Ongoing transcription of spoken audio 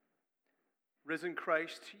Risen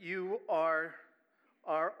Christ, you are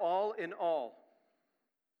our all in all.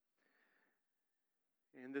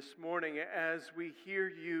 And this morning, as we hear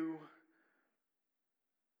you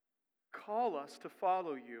call us to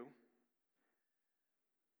follow you,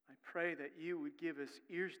 I pray that you would give us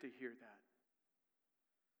ears to hear that,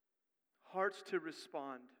 hearts to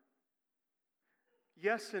respond.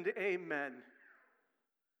 Yes and amen.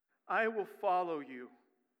 I will follow you.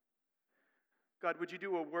 God, would you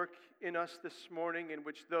do a work in us this morning in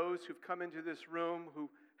which those who've come into this room who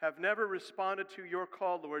have never responded to your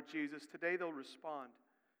call, Lord Jesus, today they'll respond.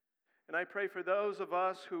 And I pray for those of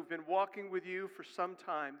us who've been walking with you for some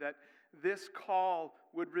time that this call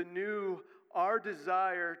would renew our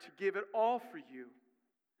desire to give it all for you.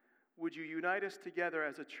 Would you unite us together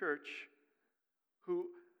as a church who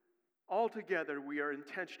all together we are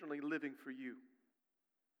intentionally living for you?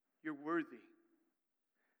 You're worthy.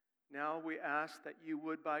 Now we ask that you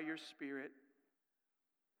would, by your Spirit,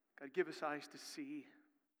 God, give us eyes to see.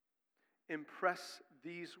 Impress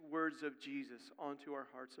these words of Jesus onto our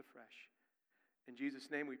hearts afresh. In Jesus'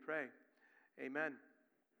 name we pray. Amen.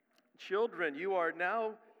 Children, you are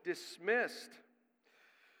now dismissed.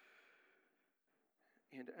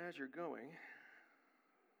 And as you're going,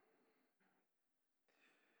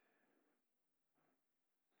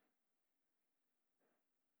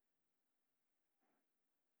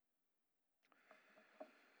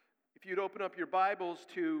 if you'd open up your Bibles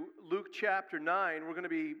to Luke chapter 9, we're going to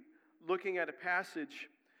be looking at a passage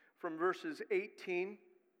from verses 18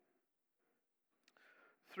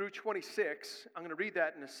 through 26. I'm going to read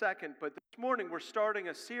that in a second, but this morning we're starting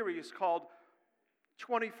a series called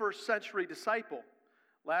 21st Century Disciple.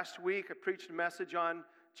 Last week I preached a message on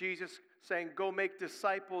Jesus saying, "Go make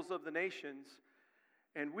disciples of the nations,"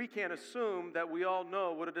 and we can't assume that we all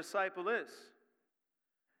know what a disciple is.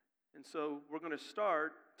 And so we're going to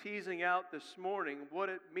start teasing out this morning what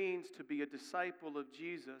it means to be a disciple of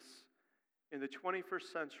Jesus in the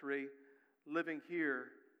 21st century, living here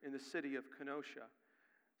in the city of Kenosha.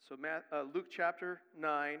 So Luke chapter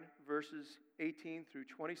 9, verses 18 through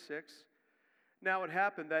 26. Now it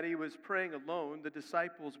happened that he was praying alone. The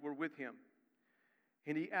disciples were with him.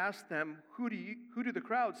 And he asked them, Who do the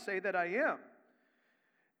crowds say that I am?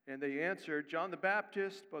 And they answered, John the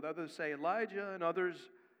Baptist, but others say Elijah, and others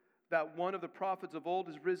that one of the prophets of old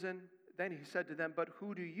is risen. Then he said to them, But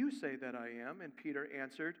who do you say that I am? And Peter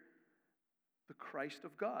answered, The Christ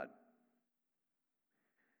of God.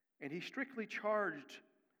 And he strictly charged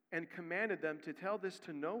and commanded them to tell this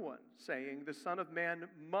to no one, saying, The Son of Man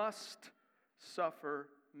must suffer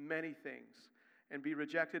many things, and be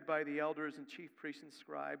rejected by the elders and chief priests and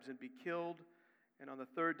scribes, and be killed, and on the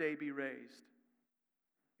third day be raised.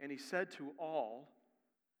 And he said to all,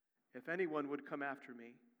 If anyone would come after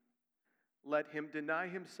me, let him deny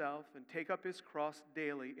himself and take up his cross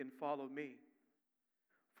daily and follow me.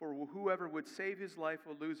 For whoever would save his life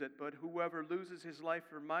will lose it, but whoever loses his life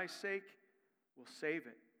for my sake will save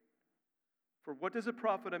it. For what does it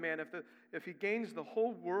profit a man if he gains the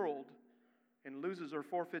whole world and loses or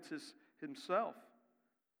forfeits himself?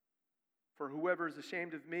 For whoever is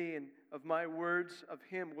ashamed of me and of my words, of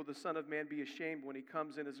him will the Son of Man be ashamed when he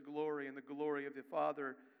comes in his glory and the glory of the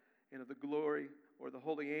Father and of the glory or the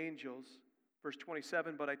holy angels. Verse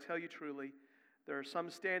 27, But I tell you truly, there are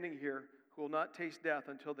some standing here who will not taste death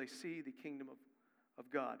until they see the kingdom of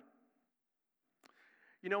God.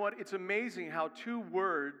 You know what? It's amazing how two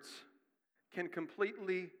words can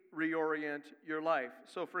completely reorient your life.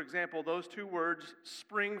 So, for example, those two words,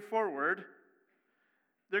 spring forward,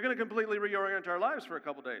 they're going to completely reorient our lives for a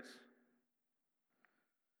couple days.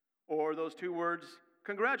 Or those two words,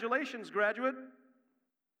 congratulations, graduate,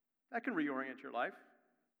 that can reorient your life.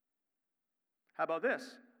 How about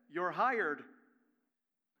this? You're hired.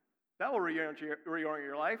 That will reorient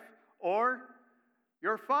your life. Or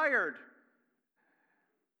you're fired.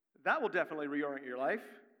 That will definitely reorient your life.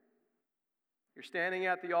 You're standing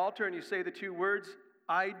at the altar and you say the two words,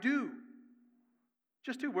 I do.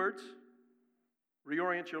 Just two words.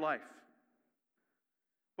 Reorient your life.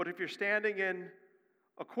 But if you're standing in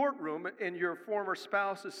a courtroom and your former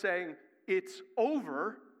spouse is saying, it's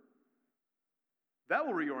over, that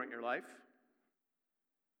will reorient your life.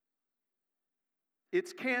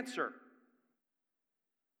 It's cancer.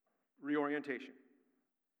 Reorientation.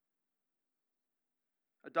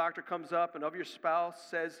 A doctor comes up and of your spouse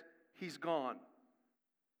says, he's gone.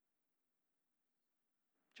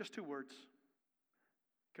 Just two words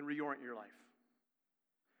can reorient your life.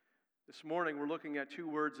 This morning we're looking at two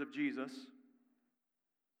words of Jesus.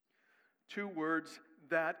 Two words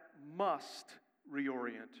that must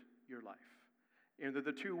reorient your life. And they're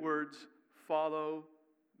the two words, follow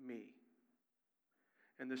me.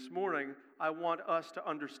 And this morning, I want us to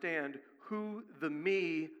understand who the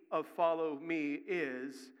me of follow me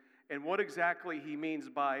is and what exactly he means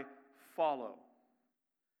by follow.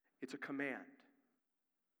 It's a command.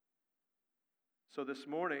 So this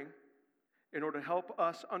morning, in order to help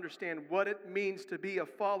us understand what it means to be a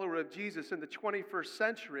follower of Jesus in the 21st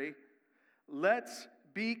century, let's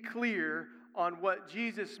be clear on what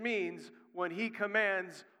Jesus means when he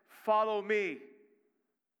commands, follow me.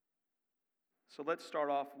 So let's start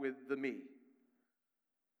off with the me.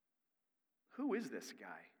 Who is this guy?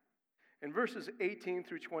 In verses 18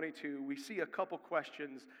 through 22, we see a couple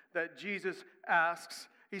questions that Jesus asks.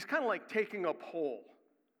 He's kind of like taking a poll.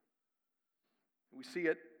 We see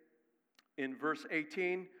it in verse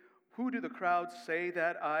 18. Who do the crowds say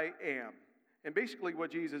that I am? And basically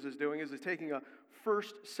what Jesus is doing is taking a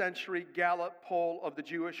first century Gallup poll of the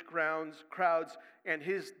Jewish crowds, and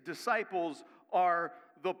his disciples are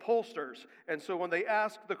the pollsters. And so when they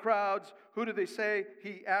ask the crowds, who do they say?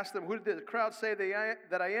 He asked them, who did the crowd say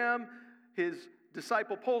that I am? His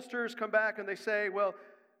disciple pollsters come back and they say, well,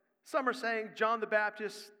 some are saying John the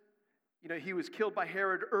Baptist, he was killed by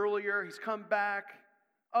Herod earlier. He's come back.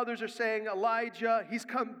 Others are saying Elijah, he's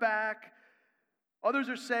come back. Others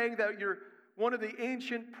are saying that you're one of the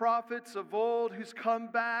ancient prophets of old who's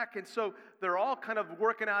come back. And so they're all kind of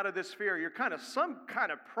working out of this fear. You're kind of some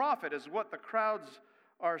kind of prophet is what the crowds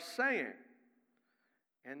are saying.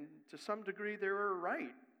 And to some degree, they were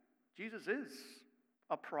right. Jesus is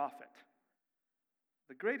a prophet,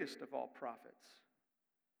 the greatest of all prophets.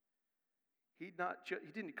 He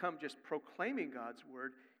didn't come just proclaiming God's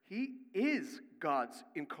word. He is God's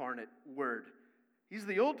incarnate word. He's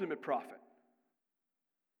the ultimate prophet.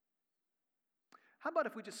 How about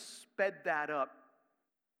if we just sped that up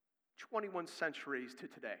 21 centuries to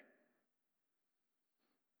today?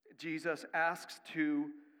 Jesus asks to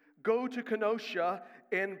go to Kenosha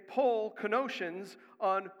and poll Kenoshans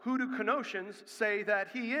on who do Kenoshans say that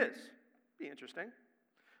he is. Be interesting.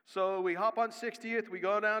 So we hop on 60th, we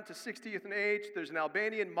go down to 60th and H. There's an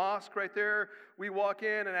Albanian mosque right there. We walk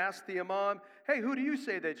in and ask the imam, hey, who do you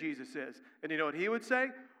say that Jesus is? And you know what he would say?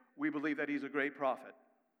 We believe that he's a great prophet.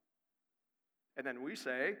 And then we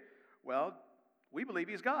say, well, we believe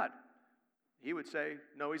he's God. He would say,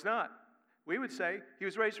 no, he's not. We would say, he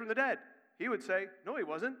was raised from the dead. He would say, no, he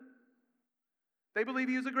wasn't. They believe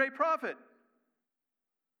he was a great prophet.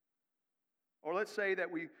 Or let's say that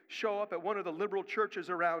we show up at one of the liberal churches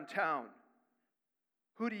around town.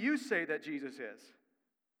 Who do you say that Jesus is?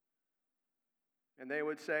 And they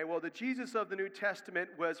would say, well, the Jesus of the New Testament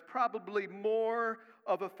was probably more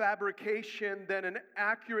of a fabrication than an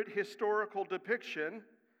accurate historical depiction.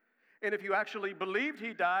 And if you actually believed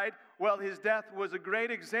he died, well, his death was a great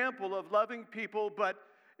example of loving people. But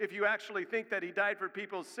if you actually think that he died for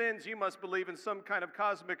people's sins, you must believe in some kind of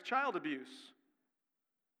cosmic child abuse.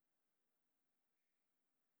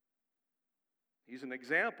 He's an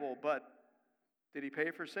example, but did he pay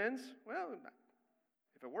for sins? Well,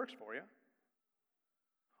 if it works for you.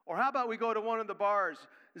 Or how about we go to one of the bars,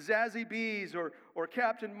 Zazzy B's or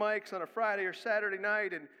Captain Mike's on a Friday or Saturday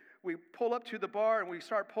night, and we pull up to the bar and we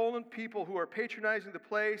start polling people who are patronizing the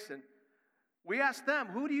place, and we ask them,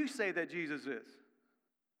 who do you say that Jesus is?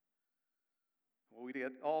 Well, we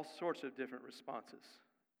get all sorts of different responses.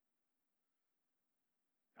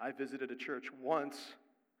 I visited a church once,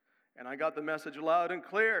 and I got the message loud and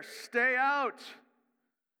clear, stay out.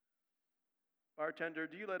 Bartender,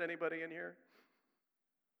 do you let anybody in here?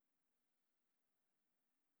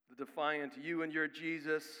 The defiant, you and your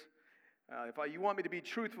Jesus. You want me to be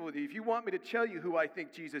truthful with you, if you want me to tell you who I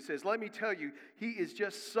think Jesus is, let me tell you, he is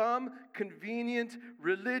just some convenient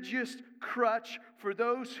religious crutch for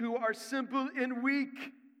those who are simple and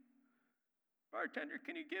weak. Bartender,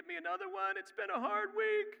 can you give me another one? It's been a hard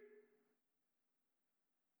week.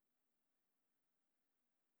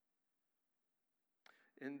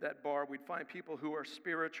 In that bar, we'd find people who are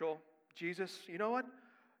spiritual. Jesus, you know what?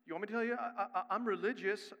 You want me to tell you? I'm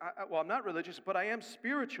religious. I'm not religious, but I am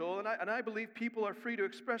spiritual, and I believe people are free to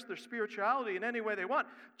express their spirituality in any way they want.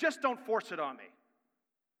 Just don't force it on me.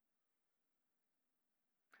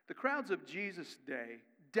 The crowds of Jesus' day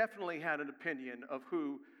definitely had an opinion of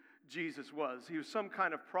who Jesus was. He was some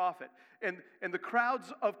kind of prophet. And the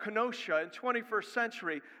crowds of Kenosha in 21st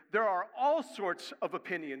century, there are all sorts of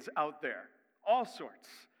opinions out there. All sorts.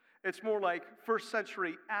 It's more like first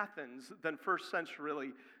century Athens than first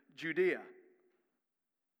century Judea.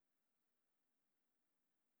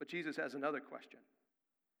 But Jesus has another question.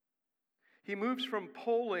 He moves from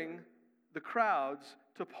polling the crowds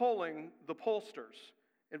to polling the pollsters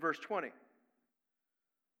in verse 20.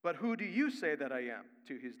 But who do you say that I am?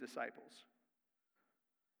 To his disciples.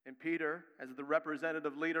 And Peter, as the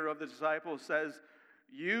representative leader of the disciples, says,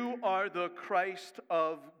 "You are the Christ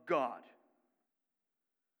of God."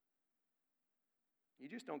 You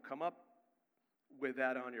just don't come up with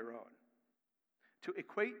that on your own. To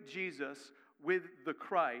equate Jesus with the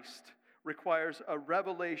Christ requires a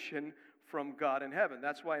revelation from God in heaven.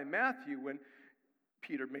 That's why in Matthew, when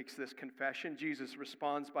Peter makes this confession, Jesus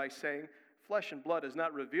responds by saying, "Flesh and blood has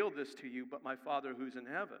not revealed this to you, but my Father who's in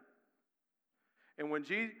heaven." And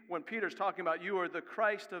when Peter's talking about you are the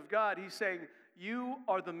Christ of God, he's saying you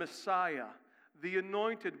are the Messiah, the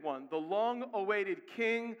anointed one, the long-awaited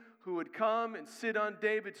king who would come and sit on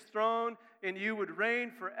David's throne, and you would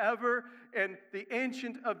reign forever, and the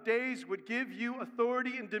Ancient of Days would give you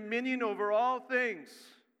authority and dominion over all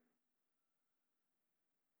things.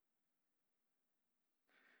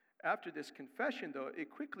 After this confession, though,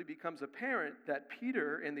 it quickly becomes apparent that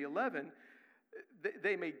Peter and the 11,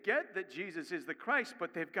 they may get that Jesus is the Christ,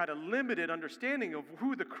 but they've got a limited understanding of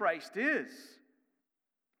who the Christ is.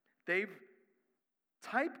 They've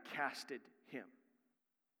typecasted him.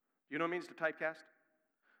 You know what it means to typecast?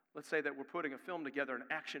 Let's say that we're putting a film together, an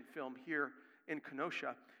action film here in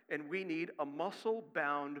Kenosha, and we need a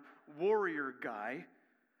muscle-bound warrior guy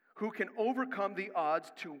who can overcome the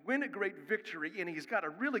odds to win a great victory, and he's got a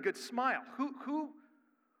really good smile. Who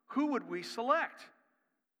would we select?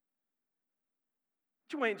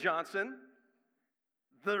 Dwayne Johnson,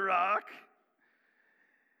 The Rock.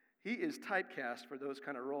 He is typecast for those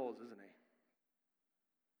kind of roles, isn't he?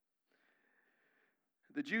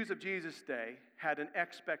 The Jews of Jesus' day had an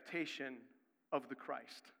expectation of the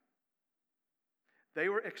Christ. They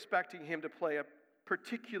were expecting him to play a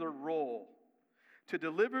particular role, to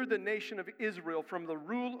deliver the nation of Israel from the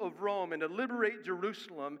rule of Rome and to liberate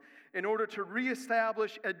Jerusalem in order to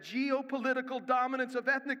reestablish a geopolitical dominance of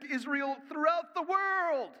ethnic Israel throughout the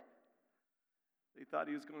world. They thought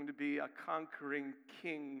he was going to be a conquering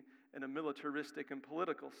king in a militaristic and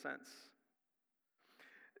political sense.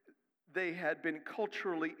 They had been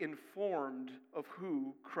culturally informed of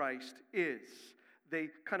who Christ is. They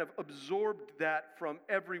kind of absorbed that from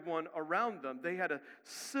everyone around them. They had a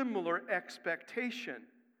similar expectation.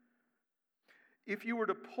 If you were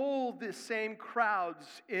to poll the same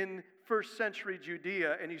crowds in first century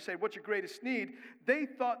Judea and you say, "What's your greatest need?" They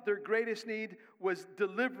thought their greatest need was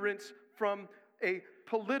deliverance from a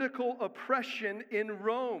political oppression in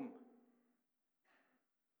Rome.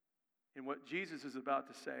 And what Jesus is about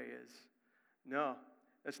to say is, no,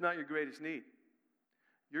 that's not your greatest need.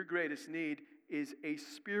 Your greatest need is a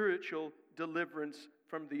spiritual deliverance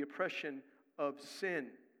from the oppression of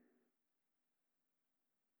sin.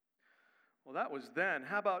 Well, that was then.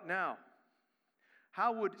 How about now?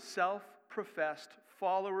 How would self-professed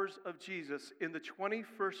followers of Jesus in the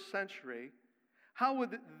 21st century, how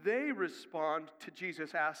would they respond to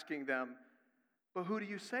Jesus asking them, "But who do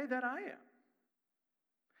you say that I am?"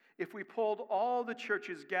 If we polled all the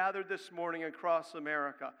churches gathered this morning across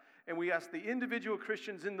America, and we asked the individual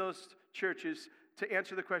Christians in those churches to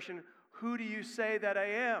answer the question, "Who do you say that I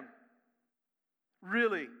am?"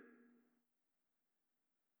 Really?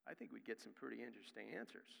 I think we'd get some pretty interesting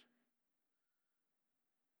answers.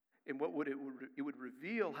 And what would it would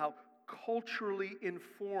reveal how culturally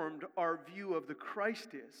informed our view of the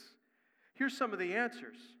Christ is. Here's some of the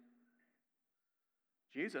answers.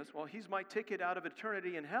 Jesus, well, he's my ticket out of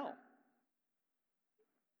eternity in hell,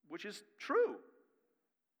 which is true.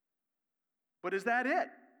 But is that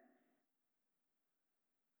it?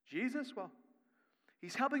 Jesus, well,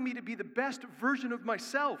 he's helping me to be the best version of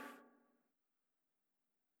myself.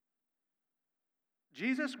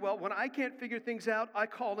 Jesus, well, when I can't figure things out, I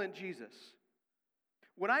call in Jesus.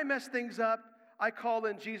 When I mess things up, I call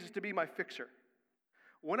in Jesus to be my fixer.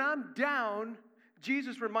 When I'm down,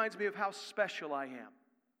 Jesus reminds me of how special I am.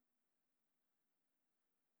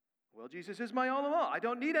 Well, Jesus is my all in all. I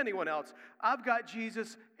don't need anyone else. I've got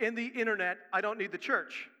Jesus in the internet. I don't need the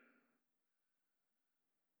church.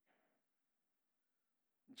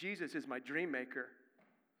 Jesus is my dream maker.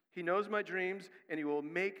 He knows my dreams, and he will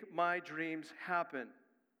make my dreams happen.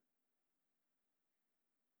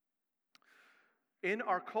 In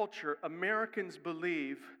our culture, Americans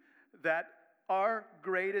believe that our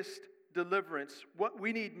greatest deliverance, what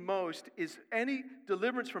we need most, is any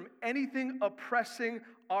deliverance from anything oppressing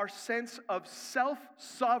our sense of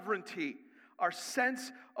self-sovereignty, our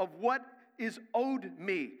sense of what is owed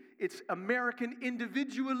me. It's American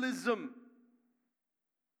individualism.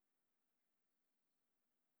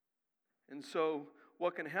 And so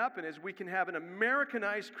what can happen is we can have an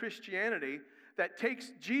Americanized Christianity that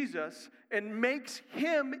takes Jesus and makes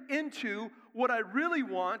him into what I really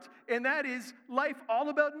want, and that is life all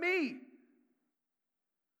about me.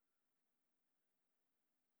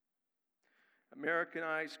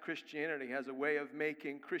 Americanized Christianity has a way of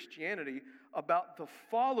making Christianity about the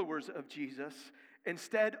followers of Jesus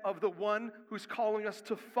instead of the one who's calling us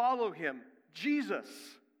to follow him, Jesus.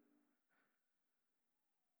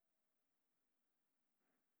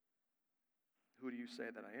 Who do you say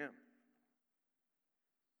that I am?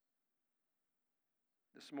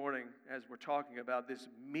 This morning, as we're talking about this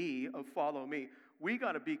me of follow me, we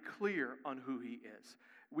got to be clear on who he is.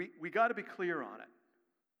 We got to be clear on it.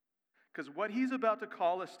 Because what he's about to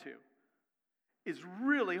call us to is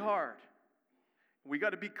really hard. We got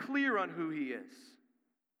to be clear on who he is.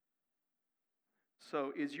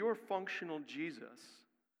 So, is your functional Jesus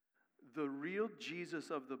the real Jesus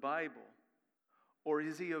of the Bible? Or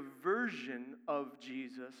is he a version of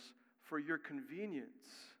Jesus for your convenience?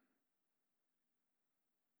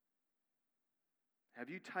 Have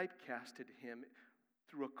you typecasted him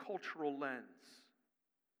through a cultural lens?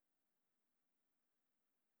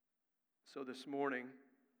 So this morning,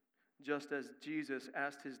 just as Jesus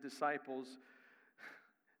asked his disciples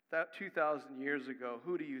that 2,000 years ago,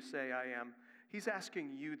 who do you say I am? He's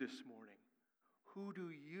asking you this morning, who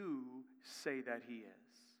do you say that he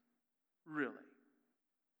is? Really?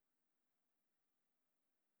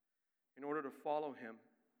 In order to follow him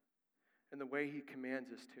in the way he commands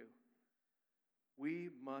us to, we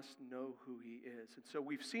must know who he is. And so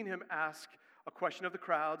we've seen him ask a question of the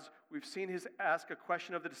crowds. We've seen him ask a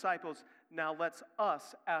question of the disciples. Now let's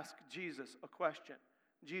us ask Jesus a question.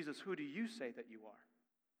 Jesus, who do you say that you are?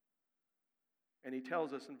 And he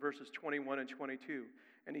tells us in verses 21 and 22,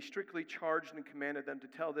 and he strictly charged and commanded them to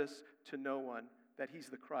tell this to no one, that he's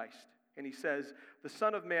the Christ. And he says, the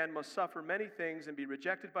Son of Man must suffer many things and be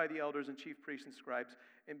rejected by the elders and chief priests and scribes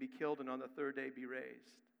and be killed and on the third day be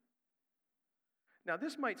raised. Now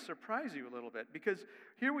this might surprise you a little bit because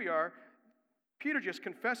here we are, Peter just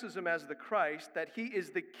confesses him as the Christ, that he is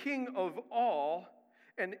the King of all,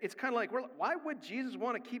 and it's kind of like, well, why would Jesus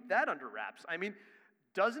want to keep that under wraps? I mean,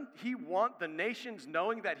 doesn't he want the nations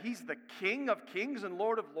knowing that he's the King of kings and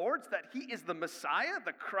Lord of lords, that he is the Messiah,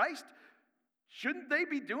 the Christ? Shouldn't they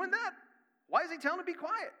be doing that? Why is he telling them to be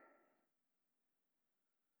quiet?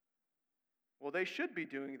 Well, they should be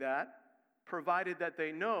doing that, provided that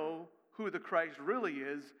they know who the Christ really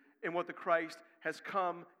is and what the Christ has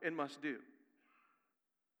come and must do.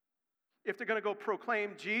 If they're going to go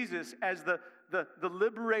proclaim Jesus as the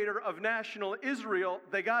liberator of national Israel,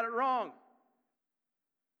 they got it wrong.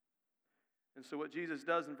 And so what Jesus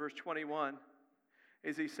does in verse 21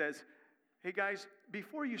 is he says, hey guys,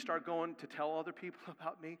 before you start going to tell other people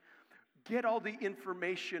about me, get all the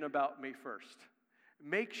information about me first.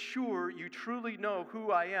 Make sure you truly know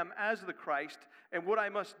who I am as the Christ and what I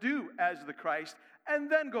must do as the Christ,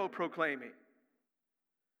 and then go proclaim me.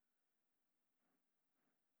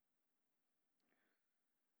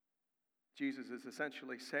 Jesus is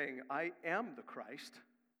essentially saying, I am the Christ,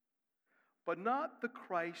 but not the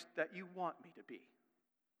Christ that you want me to be.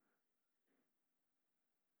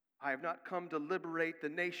 I have not come to liberate the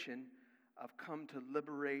nation. I've come to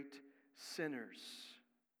liberate sinners.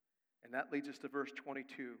 And that leads us to verse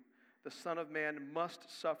 22. The Son of Man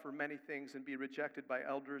must suffer many things and be rejected by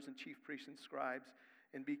elders and chief priests and scribes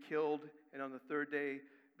and be killed and on the third day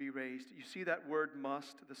be raised. You see that word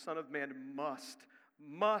must? The Son of Man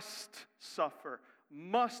must suffer,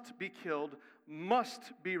 must be killed,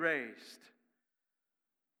 must be raised.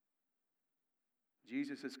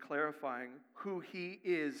 Jesus is clarifying who he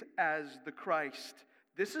is as the Christ.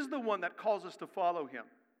 This is the one that calls us to follow him.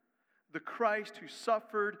 The Christ who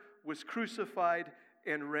suffered, was crucified,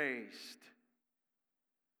 and raised.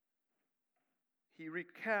 He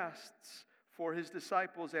recasts for his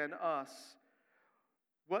disciples and us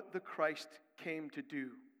what the Christ came to do.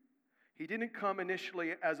 He didn't come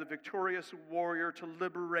initially as a victorious warrior to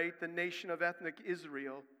liberate the nation of ethnic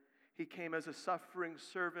Israel. He came as a suffering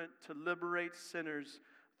servant to liberate sinners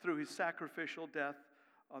through his sacrificial death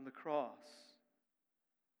on the cross.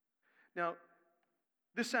 Now,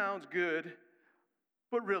 this sounds good,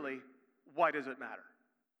 but really, why does it matter?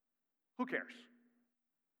 Who cares?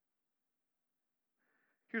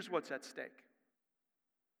 Here's what's at stake.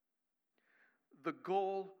 The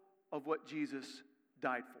goal of what Jesus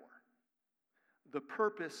died for. The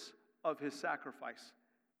purpose of his sacrifice.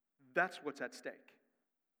 That's what's at stake.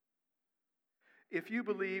 If you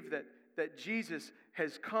believe that Jesus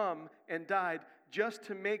has come and died just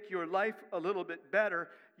to make your life a little bit better,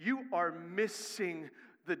 you are missing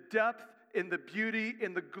the depth and the beauty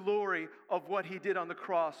and the glory of what he did on the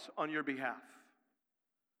cross on your behalf.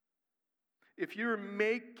 If you're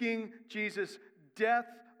making Jesus' death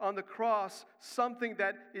on the cross something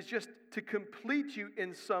that is just to complete you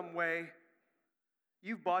in some way,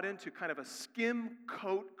 You've bought into kind of a skim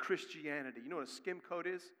coat Christianity. You know what a skim coat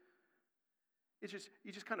is? It's just,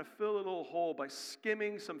 you just kind of fill a little hole by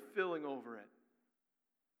skimming some filling over it.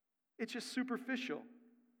 It's just superficial.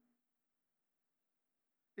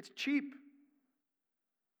 It's cheap,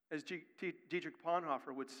 as Dietrich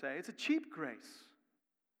Bonhoeffer would say. It's a cheap grace.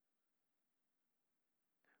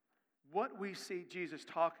 What we see Jesus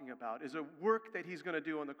talking about is a work that he's going to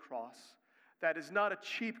do on the cross that is not a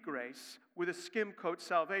cheap grace with a skim coat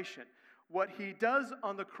salvation. What he does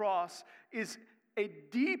on the cross is a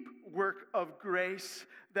deep work of grace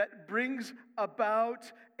that brings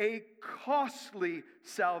about a costly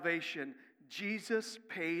salvation. Jesus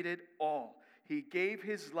paid it all. He gave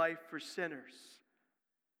his life for sinners,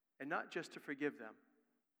 and not just to forgive them,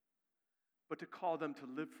 but to call them to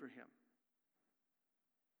live for him.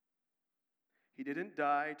 He didn't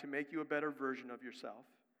die to make you a better version of yourself.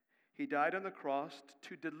 He died on the cross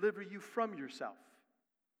to deliver you from yourself.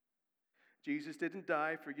 Jesus didn't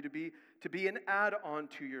die for you to be an add-on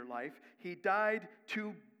to your life. He died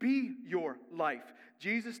to be your life.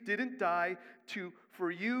 Jesus didn't die for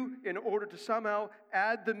you in order to somehow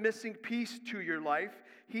add the missing piece to your life.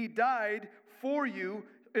 He died for you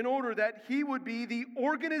in order that he would be the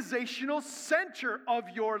organizational center of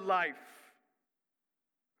your life.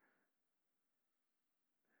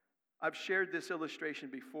 I've shared this illustration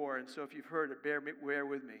before, and so if you've heard it, bear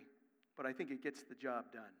with me. But I think it gets the job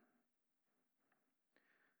done.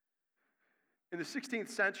 In the 16th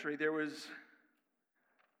century, there was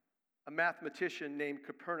a mathematician named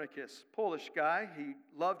Copernicus, Polish guy. He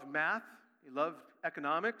loved math, he loved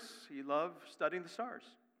economics, he loved studying the stars.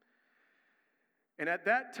 And at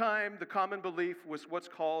that time, the common belief was what's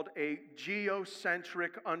called a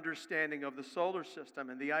geocentric understanding of the solar system.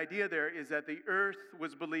 And the idea there is that the Earth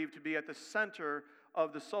was believed to be at the center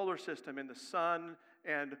of the solar system, and the sun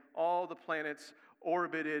and all the planets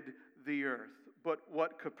orbited the Earth. But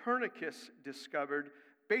what Copernicus discovered,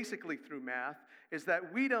 basically through math, is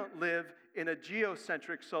that we don't live in a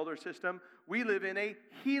geocentric solar system. We live in a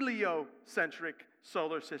heliocentric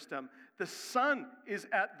solar system. The sun is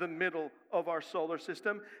at the middle of our solar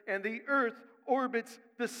system, and the Earth orbits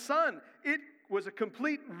the sun. It was a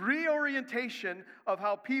complete reorientation of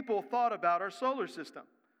how people thought about our solar system.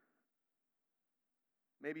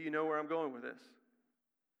 Maybe you know where I'm going with this.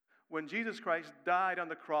 When Jesus Christ died on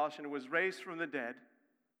the cross and was raised from the dead,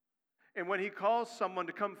 and when he calls someone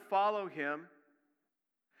to come follow him,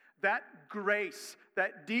 that grace,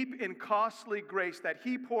 that deep and costly grace that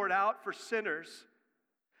he poured out for sinners,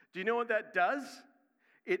 do you know what that does?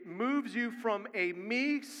 It moves you from a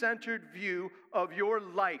me-centered view of your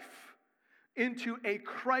life into a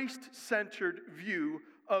Christ-centered view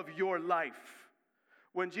of your life.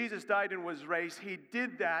 When Jesus died and was raised, he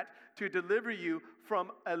did that to deliver you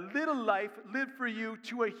from a little life lived for you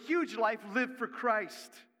to a huge life lived for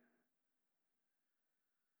Christ.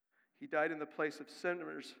 He died in the place of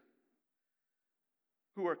sinners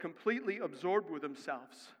who are completely absorbed with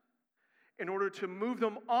themselves, in order to move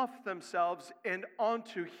them off themselves and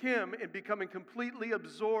onto him and becoming completely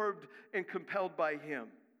absorbed and compelled by him.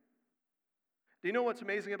 Do you know what's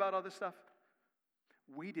amazing about all this stuff?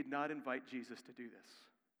 We did not invite Jesus to do this.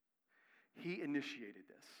 He initiated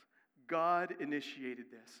this. God initiated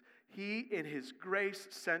this. He, in his grace,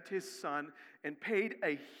 sent his son and paid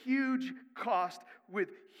a huge cost with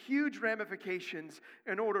huge ramifications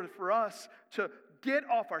in order for us to get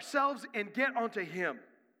off ourselves and get onto him.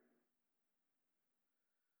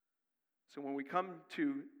 So when we come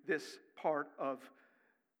to this part of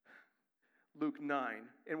Luke 9,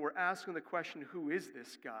 and we're asking the question, who is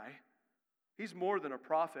this guy? He's more than a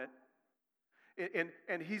prophet.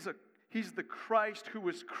 And he's the Christ who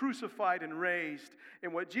was crucified and raised.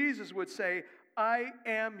 And what Jesus would say, I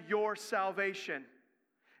am your salvation.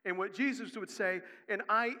 And what Jesus would say, and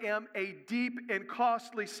I am a deep and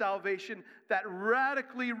costly salvation that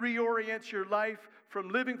radically reorients your life from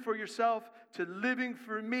living for yourself to living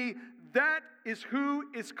for me. That is who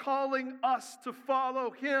is calling us to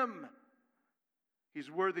follow him.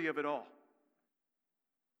 He's worthy of it all.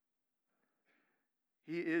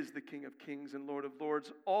 He is the King of Kings and Lord of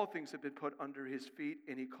Lords. All things have been put under his feet,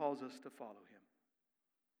 and he calls us to follow him.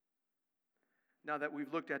 Now that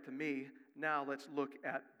we've looked at the me, now let's look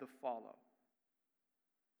at the follow.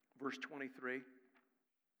 Verse 23.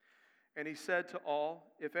 And he said to all,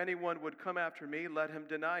 if anyone would come after me, let him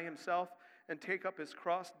deny himself and take up his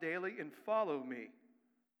cross daily and follow me.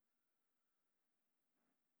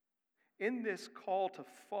 In this call to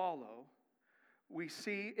follow, we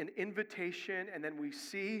see an invitation, and then we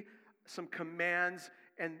see some commands,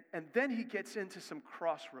 and then he gets into some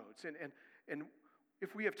crossroads. And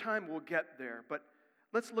if we have time, we'll get there. But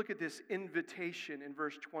Let's look at this invitation in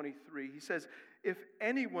verse 23. He says, if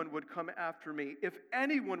anyone would come after me, if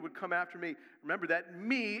anyone would come after me, remember that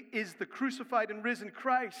me is the crucified and risen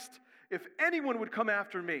Christ. If anyone would come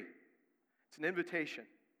after me, it's an invitation.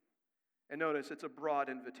 And notice, it's a broad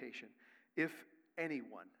invitation. If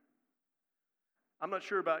anyone. I'm not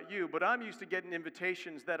sure about you, but I'm used to getting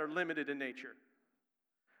invitations that are limited in nature.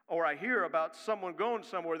 Or I hear about someone going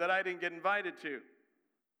somewhere that I didn't get invited to.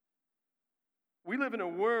 We live in a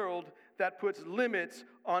world that puts limits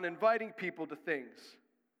on inviting people to things.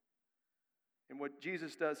 And what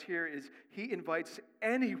Jesus does here is he invites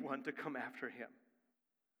anyone to come after him.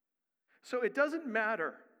 So it doesn't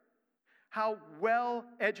matter how well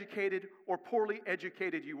educated or poorly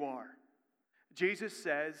educated you are. Jesus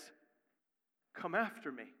says, come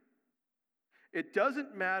after me. It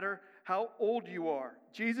doesn't matter how old you are.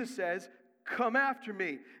 Jesus says, come after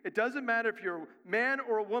me. It doesn't matter if you're a man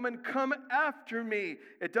or a woman, come after me.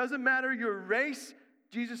 It doesn't matter your race.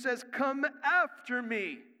 Jesus says, come after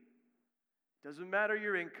me. It doesn't matter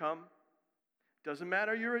your income. It doesn't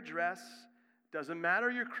matter your address. It doesn't matter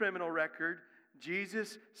your criminal record.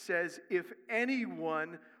 Jesus says, if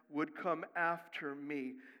anyone would come after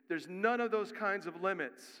me. There's none of those kinds of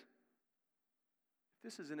limits.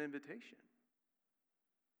 This is an invitation.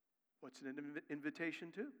 What's an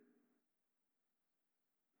invitation to?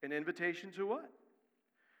 An invitation to what?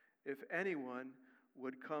 If anyone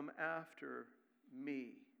would come after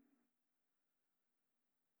me.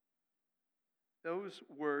 Those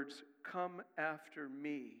words, come after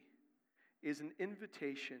me, is an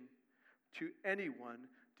invitation to anyone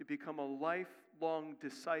to become a lifelong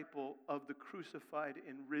disciple of the crucified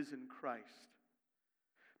and risen Christ.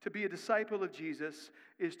 To be a disciple of Jesus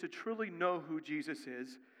is to truly know who Jesus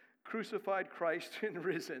is, crucified Christ and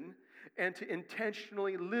risen, and to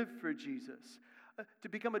intentionally live for Jesus. To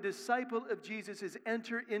become a disciple of Jesus is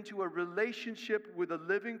enter into a relationship with a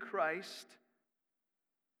living Christ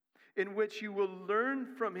in which you will learn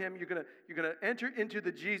from him. You're going to enter into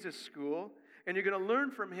the Jesus school, and you're going to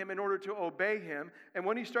learn from him in order to obey him. And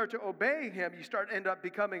when you start to obey him, you end up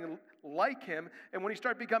becoming like him. And when you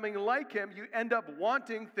start becoming like him, you end up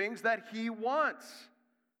wanting things that he wants.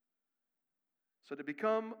 So to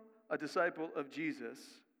become a disciple of Jesus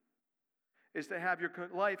is to have your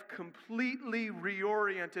life completely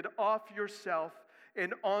reoriented off yourself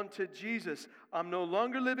and onto Jesus. I'm no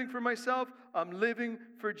longer living for myself. I'm living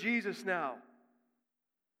for Jesus now.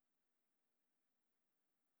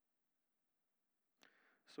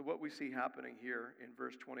 So what we see happening here in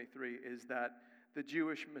verse 23 is that the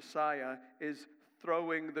Jewish Messiah is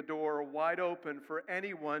throwing the door wide open for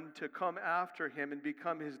anyone to come after him and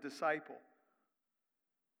become his disciple.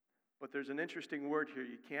 But there's an interesting word here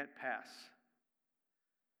you can't pass.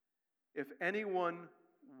 If anyone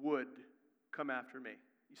would come after me.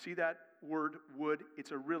 You see that word, would?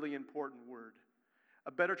 It's a really important word.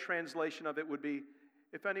 A better translation of it would be,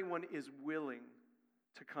 if anyone is willing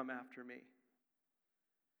to come after me.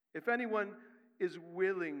 If anyone is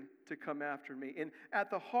willing to come after me. And at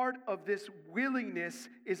the heart of this willingness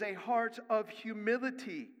is a heart of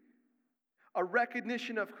humility, a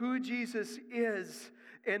recognition of who Jesus is,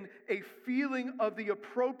 and a feeling of the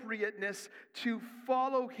appropriateness to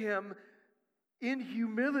follow him in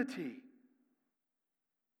humility.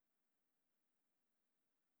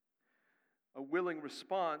 A willing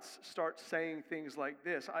response starts saying things like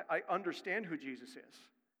this. I understand who Jesus is.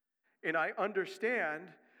 And I understand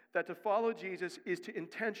that to follow Jesus is to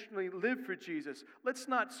intentionally live for Jesus. Let's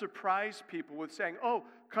not surprise people with saying, oh,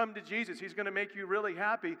 come to Jesus, he's going to make you really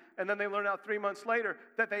happy, and then they learn out 3 months later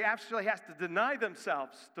that they actually have to deny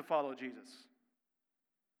themselves to follow Jesus.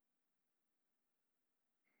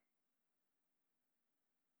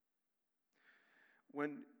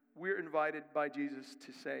 When we're invited by Jesus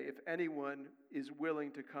to say, if anyone is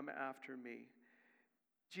willing to come after me,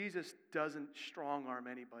 Jesus doesn't strong-arm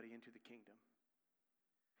anybody into the kingdom.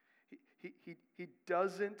 He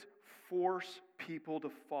doesn't force people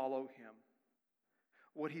to follow him.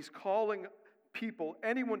 What he's calling people,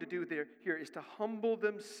 anyone to do here is to humble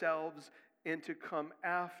themselves and to come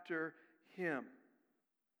after him,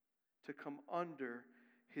 to come under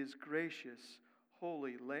his gracious,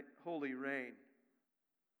 holy reign.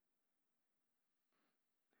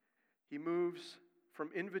 He moves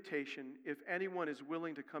from invitation, if anyone is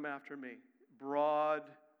willing to come after me, broad,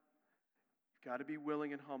 you've got to be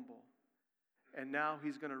willing and humble. And now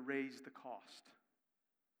he's going to raise the cost,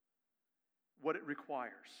 what it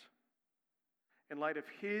requires. In light of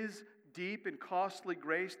his deep and costly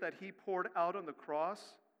grace that he poured out on the cross,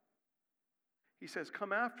 he says,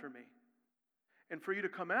 come after me. And for you to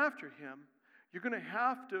come after him, you're going to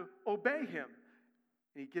have to obey him.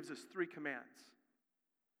 And he gives us 3 commands.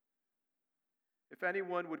 If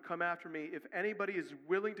anyone would come after me, if anybody is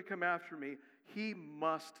willing to come after me, he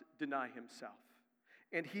must deny himself.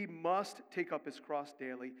 And he must take up his cross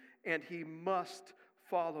daily. And he must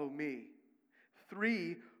follow me.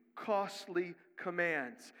 3 costly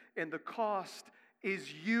commands. And the cost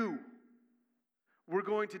is you. We're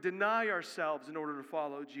going to deny ourselves in order to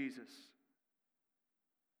follow Jesus.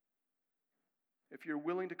 If you're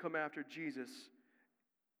willing to come after Jesus,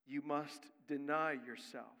 you must deny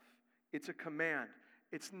yourself. It's a command.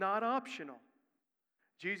 It's not optional.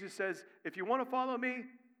 Jesus says, if you want to follow me,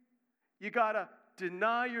 you got to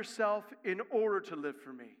deny yourself in order to live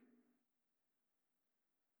for me.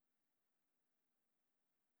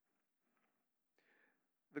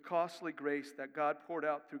 The costly grace that God poured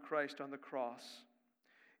out through Christ on the cross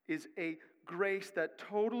is a grace that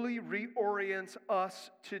totally reorients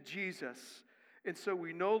us to Jesus. And so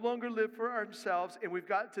we no longer live for ourselves, and we've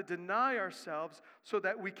got to deny ourselves so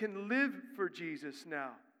that we can live for Jesus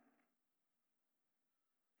now.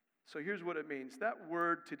 So here's what it means. That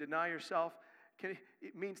word, to deny yourself,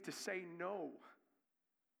 it means to say no.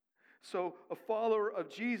 So a follower of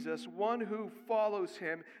Jesus, one who follows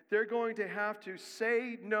him, they're going to have to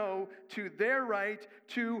say no to their right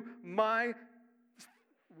to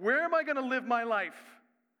where am I going to live my life?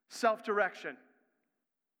 Self-direction.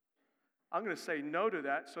 I'm going to say no to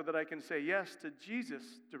that so that I can say yes to Jesus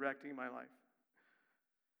directing my life.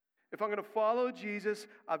 If I'm going to follow Jesus,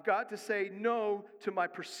 I've got to say no to my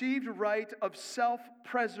perceived right of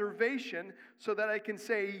self-preservation so that I can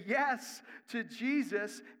say yes to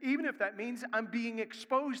Jesus, even if that means I'm being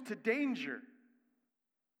exposed to danger.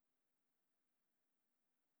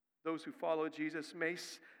 Those who follow Jesus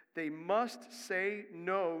they must say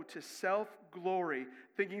no to self-glory,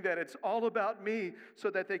 thinking that it's all about me, so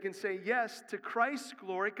that they can say yes to Christ's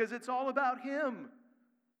glory because it's all about him.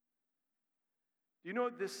 Do you know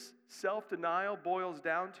what this self-denial boils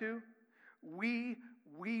down to? We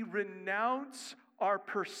renounce our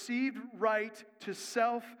perceived right to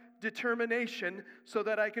self-determination so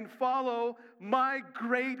that I can follow my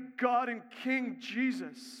great God and King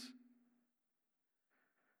Jesus.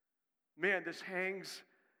 Man, this hangs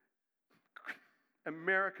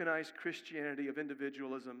Americanized Christianity of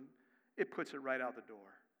individualism. It puts it right out the door.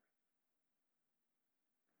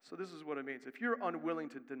 So this is what it means. If you're unwilling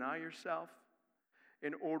to deny yourself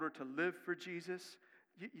in order to live for Jesus,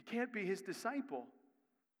 you can't be his disciple.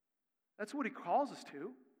 That's what he calls us to.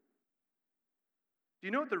 Do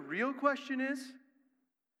you know what the real question is?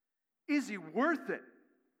 Is he worth it?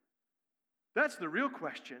 That's the real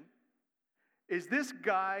question. Is this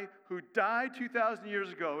guy who died 2,000 years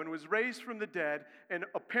ago and was raised from the dead and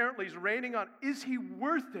apparently is reigning on, is he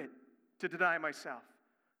worth it to deny myself?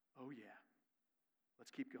 Oh yeah. Let's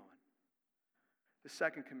keep going. The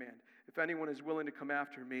second command, if anyone is willing to come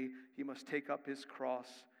after me, he must take up his cross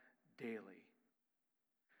daily.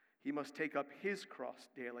 He must take up his cross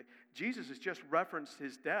daily. Jesus has just referenced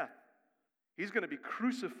his death. He's going to be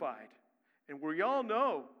crucified. And we all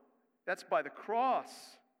know that's by the cross.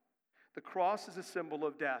 The cross is a symbol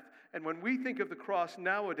of death. And when we think of the cross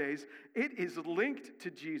nowadays, it is linked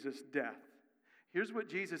to Jesus' death. Here's what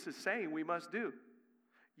Jesus is saying we must do.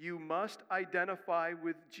 You must identify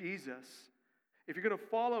with Jesus. If you're going to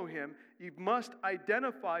follow him, you must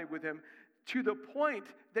identify with him to the point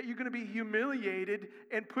that you're going to be humiliated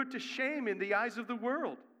and put to shame in the eyes of the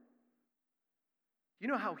world. You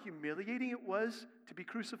know how humiliating it was to be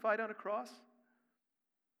crucified on a cross?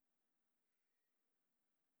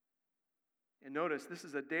 And notice, this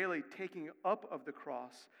is a daily taking up of the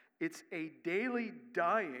cross. It's a daily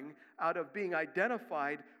dying out of being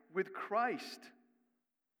identified with Christ.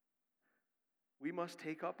 We must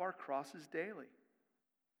take up our crosses daily.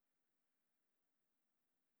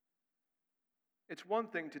 It's one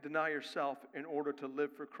thing to deny yourself in order to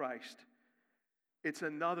live for Christ. It's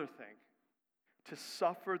another thing to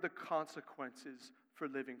suffer the consequences for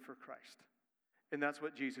living for Christ. And that's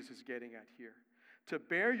what Jesus is getting at here. To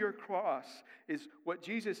bear your cross is what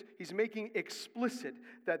he's making explicit,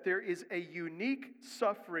 that there is a unique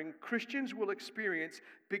suffering Christians will experience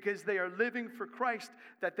because they are living for Christ,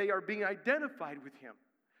 that they are being identified with him.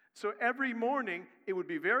 So every morning, it would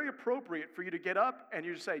be very appropriate for you to get up and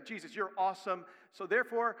you say, Jesus, you're awesome, so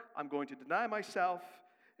therefore, I'm going to deny myself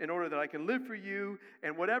in order that I can live for you,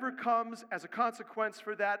 and whatever comes as a consequence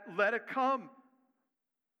for that, let it come.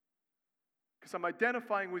 Because I'm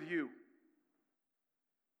identifying with you.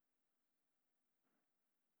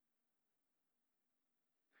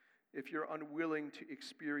 If you're unwilling to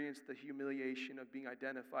experience the humiliation of being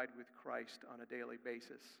identified with Christ on a daily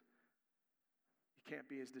basis, you can't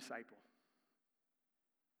be his disciple.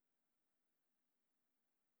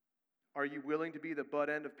 Are you willing to be the butt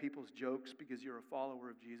end of people's jokes because you're a follower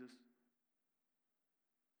of Jesus?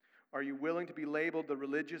 Are you willing to be labeled the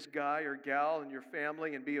religious guy or gal in your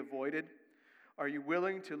family and be avoided? Are you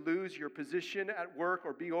willing to lose your position at work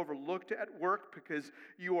or be overlooked at work because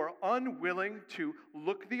you are unwilling to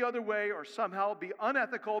look the other way or somehow be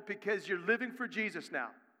unethical because you're living for Jesus now?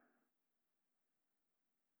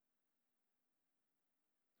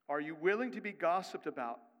 Are you willing to be gossiped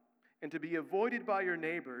about and to be avoided by your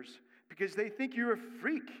neighbors because they think you're a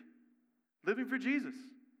freak living for Jesus?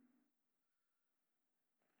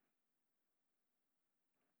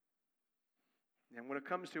 And when it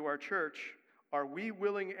comes to our church, are we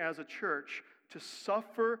willing as a church to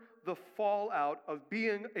suffer the fallout of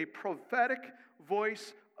being a prophetic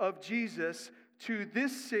voice of Jesus to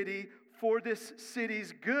this city for this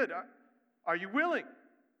city's good? Are you willing?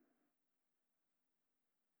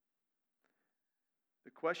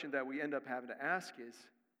 The question that we end up having to ask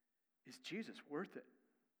is Jesus worth it?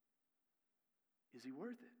 Is he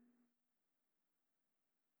worth it?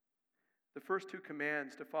 The first two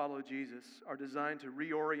commands to follow Jesus are designed to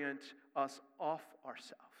reorient us off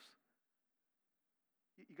ourselves.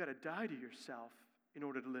 You got to die to yourself in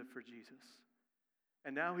order to live for Jesus.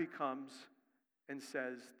 And now he comes and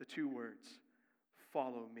says the two words,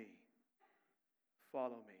 follow me.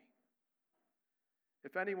 Follow me.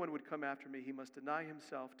 If anyone would come after me, he must deny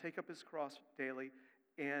himself, take up his cross daily,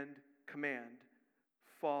 and command,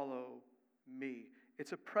 follow me.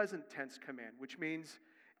 It's a present tense command, which means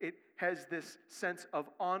it has this sense of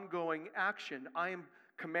ongoing action. I am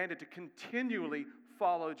commanded to continually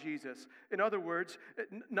follow Jesus. In other words,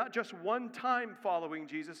 not just one time following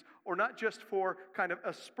Jesus, or not just for kind of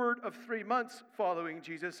a spurt of 3 months following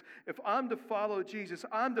Jesus. If I'm to follow Jesus,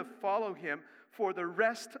 I'm to follow him for the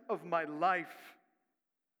rest of my life.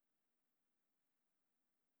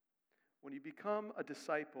 When you become a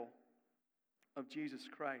disciple of Jesus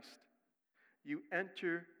Christ, you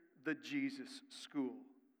enter the Jesus school.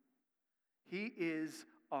 He is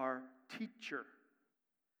our teacher.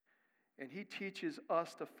 And he teaches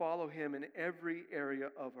us to follow him in every area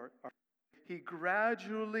of our life. He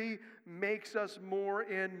gradually makes us more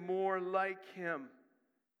and more like him.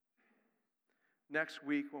 Next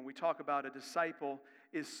week, when we talk about a disciple,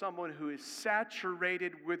 is someone who is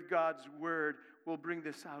saturated with God's word. We'll bring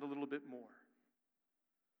this out a little bit more.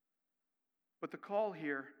 But the call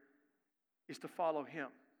here is to follow him.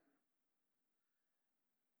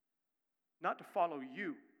 Not to follow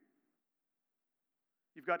you.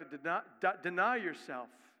 You've got to deny yourself.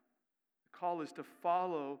 The call is to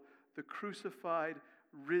follow the crucified,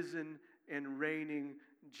 risen, and reigning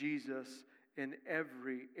Jesus in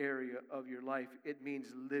every area of your life. It means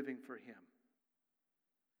living for him.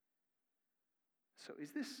 So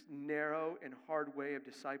is this narrow and hard way of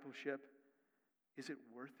discipleship, is it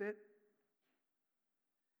worth it?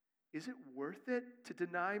 Is it worth it to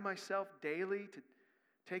deny myself daily, to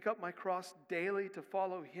take up my cross daily, to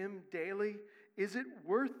follow him daily? Is it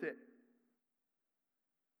worth it?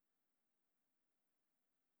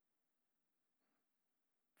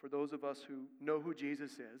 For those of us who know who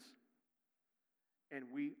Jesus is, and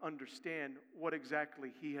we understand what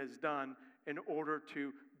exactly he has done in order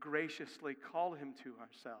to graciously call him to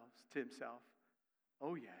himself,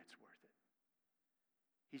 oh yeah, it's worth it.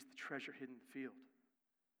 He's the treasure hidden in the field.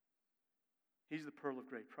 He's the pearl of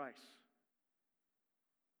great price.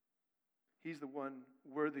 He's the one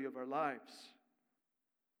worthy of our lives.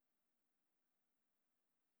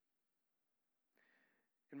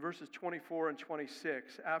 In verses 24 and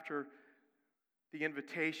 26, after the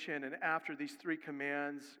invitation and after these three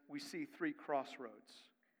commands, we see three crossroads.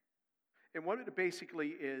 And what it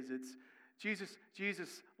basically is, it's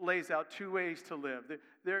Jesus lays out two ways to live.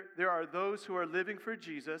 There are those who are living for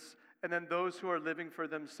Jesus, and then those who are living for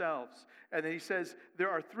themselves. And then he says there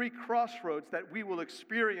are three crossroads that we will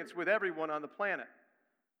experience with everyone on the planet.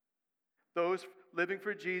 Those living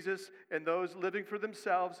for Jesus and those living for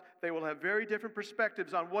themselves, they will have very different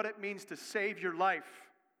perspectives on what it means to save your life.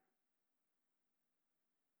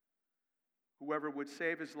 Whoever would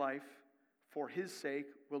save his life for his sake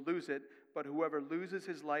will lose it, but whoever loses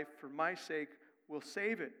his life for my sake will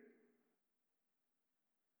save it.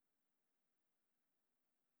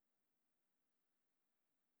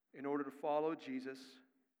 In order to follow Jesus,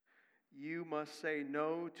 you must say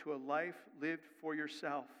no to a life lived for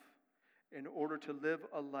yourself in order to live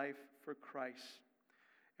a life for Christ.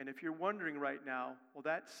 And if you're wondering right now, well,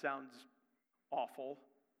 that sounds awful.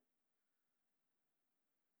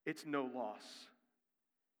 It's no loss.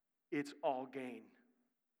 It's all gain.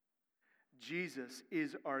 Jesus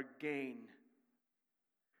is our gain.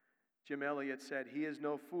 Jim Elliot said, "He is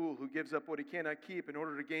no fool who gives up what he cannot keep in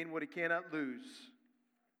order to gain what he cannot lose."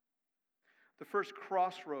 The first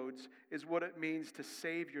crossroads is what it means to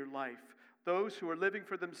save your life. Those who are living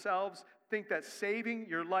for themselves think that saving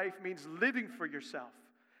your life means living for yourself.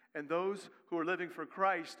 And those who are living for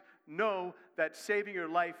Christ know that saving your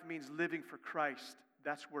life means living for Christ.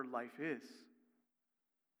 That's where life is.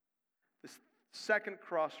 The second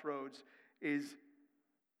crossroads is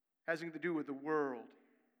having to do with the world.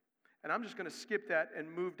 And I'm just going to skip that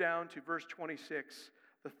and move down to verse 26,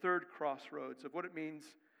 the third crossroads of what it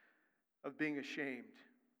means of being ashamed.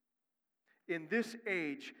 In this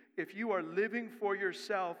age, if you are living for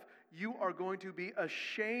yourself, you are going to be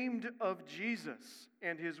ashamed of Jesus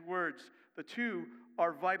and his words. The two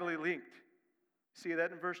are vitally linked. See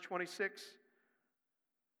that in verse 26?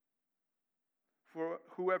 For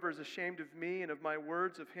whoever is ashamed of me and of my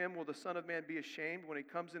words, of him will the Son of Man be ashamed when he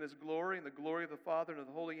comes in his glory and the glory of the Father and of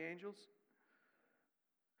the holy angels.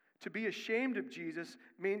 To be ashamed of Jesus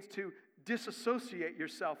means to disassociate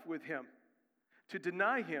yourself with him, to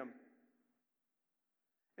deny him.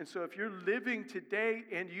 And so if you're living today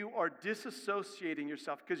and you are disassociating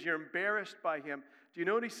yourself because you're embarrassed by him, do you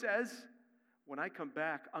know what he says? When I come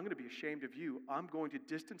back, I'm going to be ashamed of you. I'm going to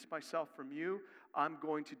distance myself from you. I'm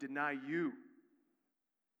going to deny you.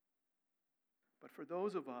 But for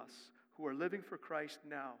those of us who are living for Christ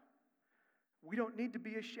now, we don't need to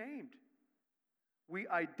be ashamed. We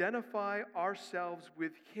identify ourselves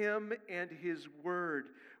with him and his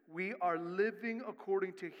word. We are living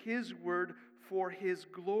according to his word for his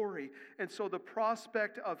glory. And so the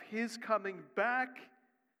prospect of his coming back,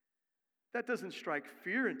 that doesn't strike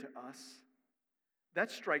fear into us. That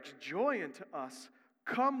strikes joy into us.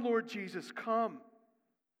 Come, Lord Jesus, come.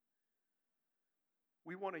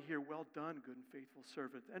 We want to hear, well done, good and faithful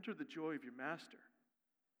servant. Enter the joy of your master.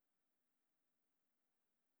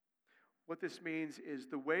 What this means is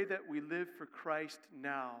the way that we live for Christ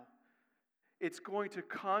now, it's going to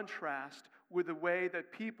contrast with the way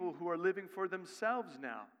that people who are living for themselves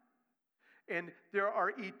now. And there are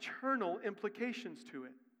eternal implications to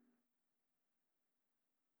it.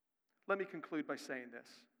 Let me conclude by saying this.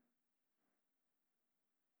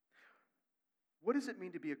 What does it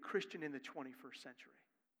mean to be a Christian in the 21st century?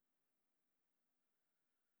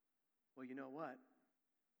 Well, you know what?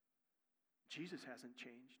 Jesus hasn't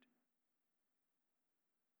changed.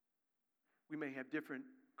 We may have different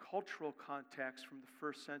cultural contexts from the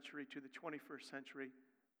first century to the 21st century,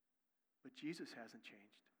 but Jesus hasn't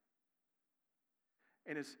changed.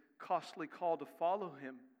 And his costly call to follow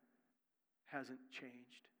him hasn't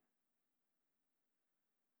changed.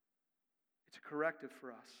 It's a corrective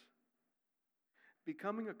for us.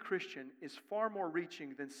 Becoming a Christian is far more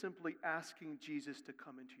reaching than simply asking Jesus to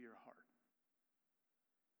come into your heart.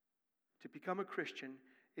 To become a Christian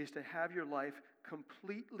is to have your life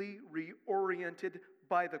completely reoriented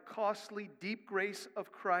by the costly, deep grace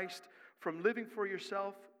of Christ from living for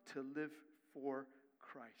yourself to live for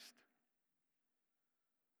Christ.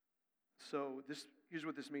 So here's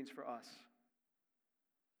what this means for us.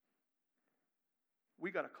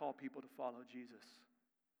 We got to call people to follow Jesus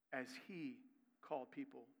as he called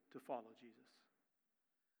people to follow Jesus.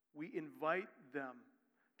 We invite them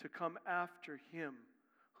to come after him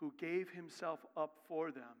who gave himself up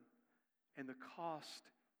for them, and the cost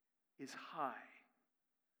is high.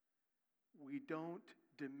 We don't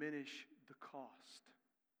diminish the cost.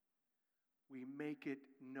 We make it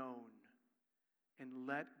known and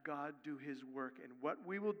let God do his work. And what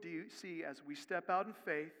we will see as we step out in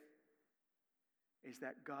faith is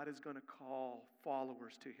that God is going to call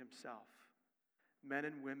followers to himself. Men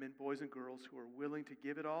and women, boys and girls who are willing to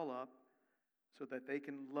give it all up so that they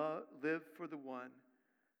can live for the one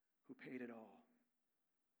who paid it all.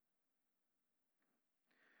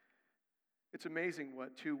 It's amazing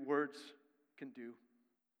what 2 words can do.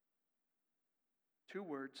 2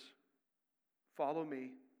 words, follow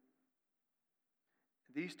me.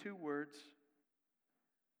 These 2 words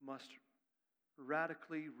must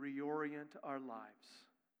radically reorient our lives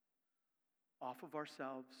off of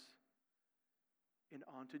ourselves and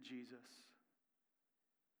onto Jesus.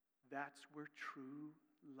 That's where true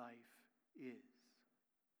life is.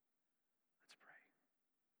 Let's pray.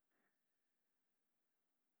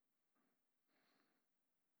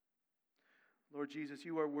 Lord Jesus,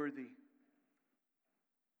 you are worthy.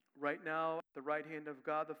 Right now, at the right hand of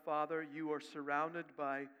God the Father, you are surrounded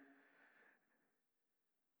by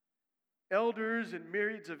elders and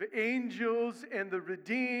myriads of angels and the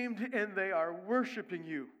redeemed, and they are worshiping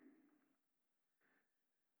you.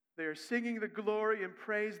 They are singing the glory and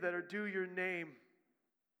praise that are due your name.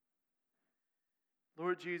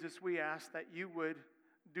 Lord Jesus, we ask that you would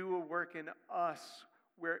Do a work in us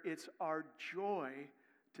where it's our joy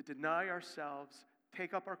to deny ourselves,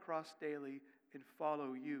 take up our cross daily, and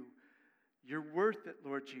follow you. You're worth it,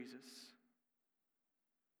 Lord Jesus.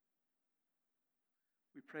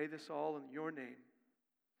 We pray this all in your name.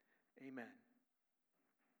 Amen.